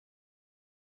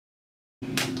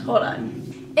Hold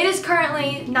on. It is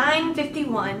currently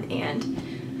 9:51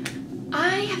 and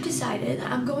I have decided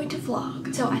that I'm going to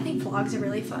vlog. So I think vlogs are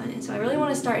really fun, and so I really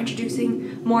want to start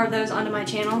introducing more of those onto my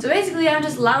channel. So basically I'm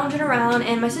just lounging around,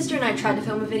 and my sister and I tried to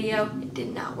film a video. It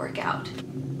did not work out.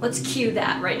 Let's cue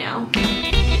that right now.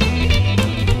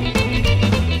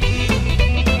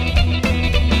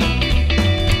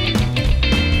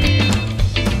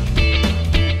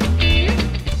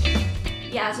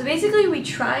 Yeah, so basically we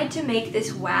tried to make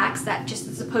this wax that just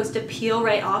is supposed to peel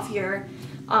right off your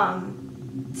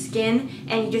skin,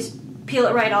 and you just peel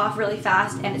it right off really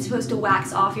fast, and it's supposed to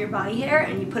wax off your body hair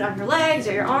and you put it on your legs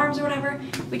or your arms or whatever.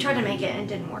 We tried to make it and it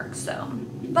didn't work, so.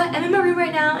 But I'm in my room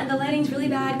right now and the lighting's really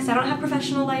bad because I don't have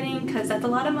professional lighting because that's a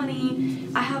lot of money.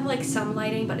 I have like some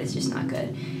lighting, but it's just not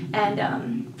good.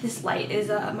 And this light is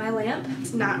my lamp.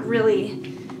 It's not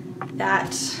really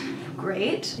that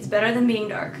great. It's better than being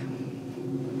dark.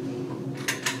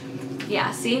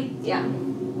 Yeah, see? Yeah.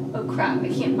 Oh crap, I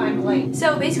can't find the light.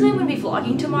 So basically I'm going to be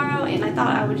vlogging tomorrow, and I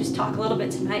thought I would just talk a little bit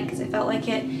tonight because I felt like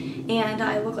it, and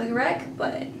I look like a wreck,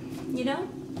 but you know,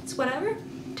 it's whatever.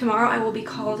 Tomorrow I will be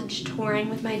college touring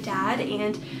with my dad,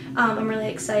 and I'm really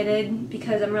excited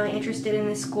because I'm really interested in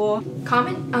this school.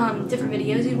 Comment different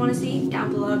videos you'd want to see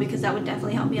down below because that would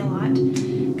definitely help me a lot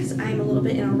because I'm a little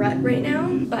bit in a rut right now,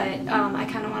 but I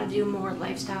kind of want to do more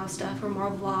lifestyle stuff or more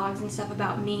vlogs and stuff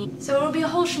about me. So it'll be a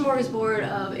whole smorgasbord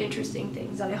of interesting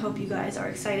things that I hope you guys are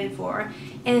excited for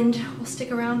and will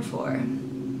stick around for.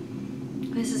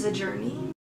 This is a journey.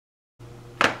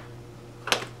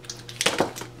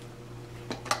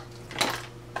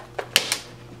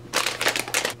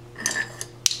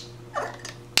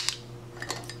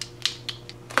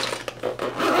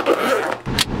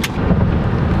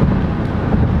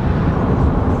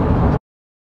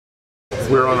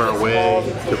 We're on our way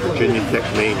to Virginia Tech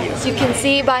Mania. As you can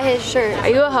see by his shirt. Are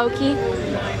you a Hokie?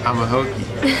 I'm a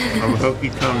Hokie. I'm a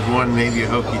Hokie times one, maybe a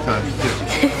Hokie times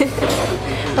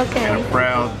two. Okay. And a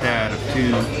proud dad of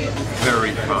two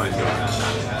very fine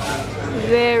daughters.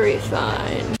 Very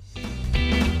fine.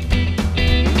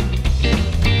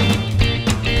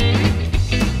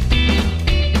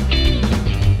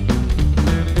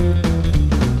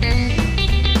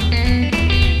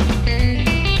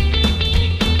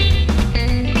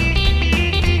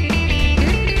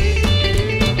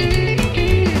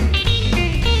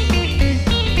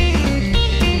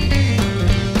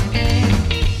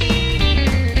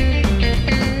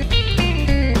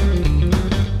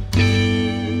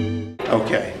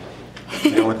 Okay.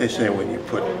 You know what they say, when you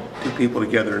put two people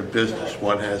together in business,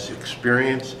 one has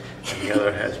experience and the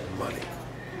other has money.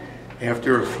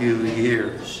 After a few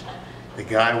years, the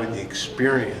guy with the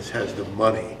experience has the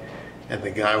money, and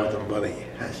the guy with the money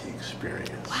has the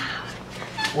experience. Wow.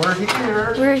 We're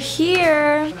here. We're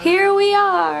here. Here we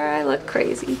are. I look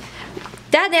crazy.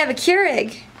 Dad, they have a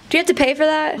Keurig. Do you have to pay for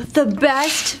that? The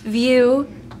best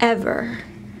view ever.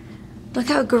 Look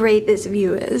how great this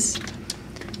view is.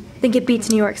 I think it beats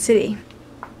New York City.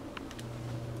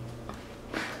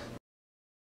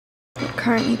 We're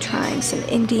currently trying some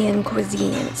Indian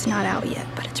cuisine. It's not out yet,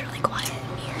 but it's really quiet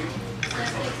in here.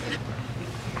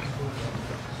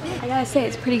 I gotta say,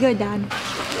 it's pretty good, Dad.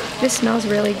 This smells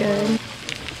really good.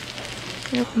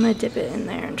 Yep, I'm gonna dip it in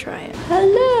there and try it.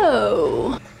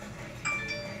 Hello!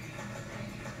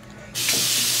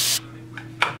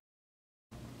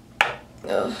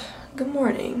 Ugh, good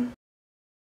morning.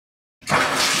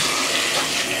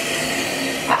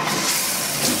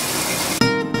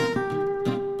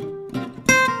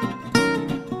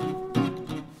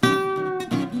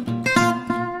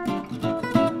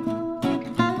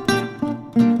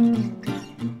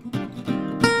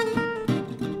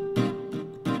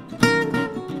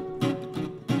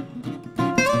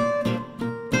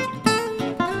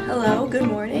 Hello, good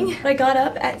morning. I got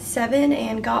up at 7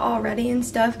 and got all ready and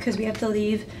stuff because we have to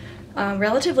leave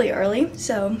relatively early,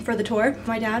 so for the tour.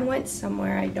 My dad went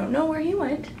somewhere. I don't know where he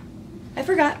went. I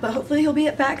forgot, but hopefully he'll be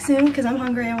back soon because I'm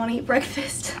hungry. I want to eat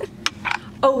breakfast.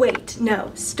 Oh wait,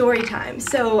 no, story time.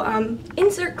 So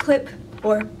insert clip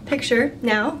or picture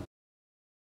now.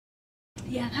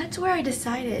 Yeah, that's where I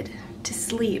decided to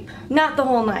sleep. Not the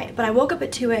whole night, but I woke up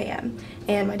at 2 a.m.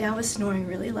 and my dad was snoring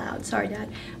really loud. Sorry, Dad,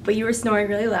 but you were snoring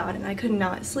really loud and I could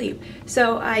not sleep.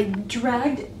 So I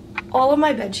dragged all of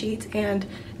my bed sheets and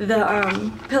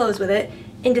the pillows with it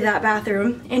into that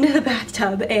bathroom, into the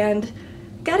bathtub, and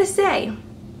gotta say,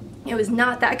 it was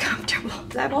not that comfortable.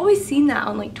 I've always seen that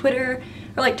on like Twitter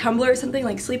or like Tumblr or something,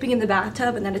 like sleeping in the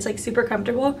bathtub and then it's like super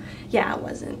comfortable. Yeah, it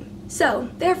wasn't. So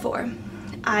therefore,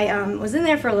 I was in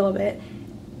there for a little bit,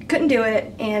 couldn't do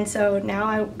it, and so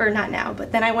now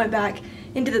but then I went back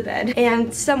into the bed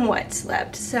and somewhat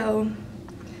slept, so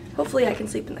hopefully I can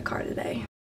sleep in the car today.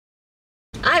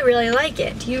 I really like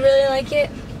it. Do you really like it?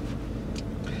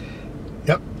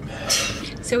 Yep.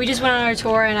 So we just went on our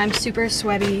tour and I'm super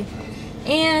sweaty.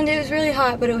 And it was really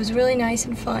hot, but it was really nice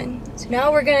and fun. So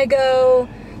now we're gonna go...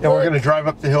 Now we're gonna drive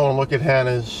up the hill and look at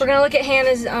Hannah's... We're gonna look at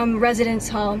Hannah's residence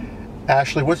hall.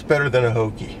 Ashley, what's better than a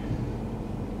Hokie?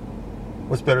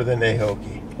 What's better than a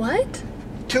Hokie? What?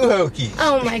 2 Hokies.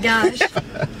 Oh my gosh.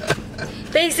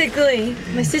 Basically,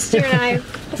 my sister and I,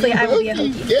 hopefully I will be a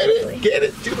Hokie. Get it, get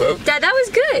it, 2 Hokies. Dad, that was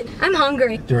good. I'm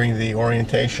hungry. During the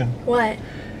orientation, What?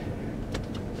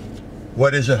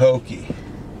 what is a Hokie?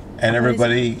 And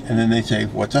everybody, and then they say,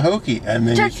 what's a Hokie? And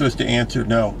then you're supposed to answer,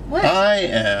 no. What? I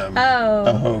am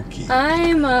a Hokie.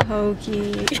 I'm a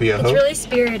Hokie. Be a It's Hokie? really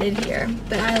spirited here,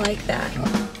 but I like that.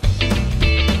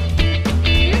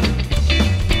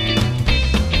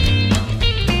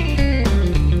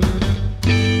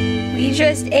 We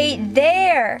just ate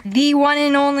there. The one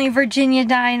and only Virginia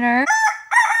Diner.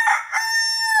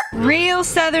 Real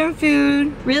Southern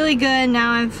food. Really good.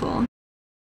 Now I'm full.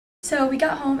 So we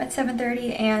got home at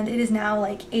 7:30 and it is now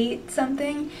like 8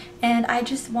 something, and I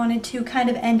just wanted to kind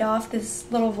of end off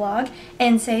this little vlog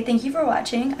and say thank you for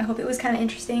watching. I hope it was kind of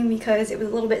interesting because it was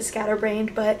a little bit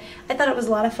scatterbrained, but I thought it was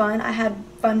a lot of fun. I had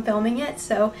fun filming it,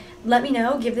 so let me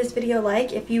know, give this video a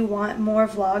like if you want more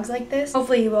vlogs like this.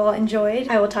 Hopefully you all enjoyed.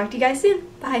 I will talk to you guys soon.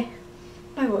 Bye.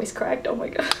 My voice cracked, oh my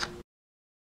god.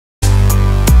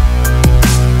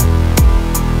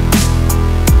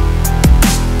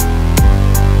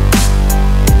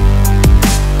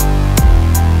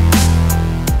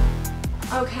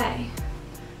 Okay,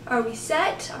 are we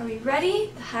set? Are we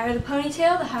ready? The higher the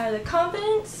ponytail, the higher the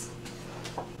confidence.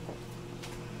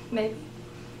 Maybe.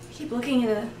 I keep looking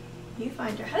at a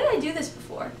viewfinder. How did I do this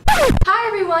before? Hi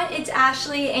everyone, it's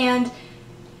Ashley and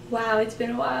wow, it's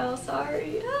been a while,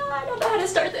 sorry. I don't know how to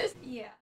start this.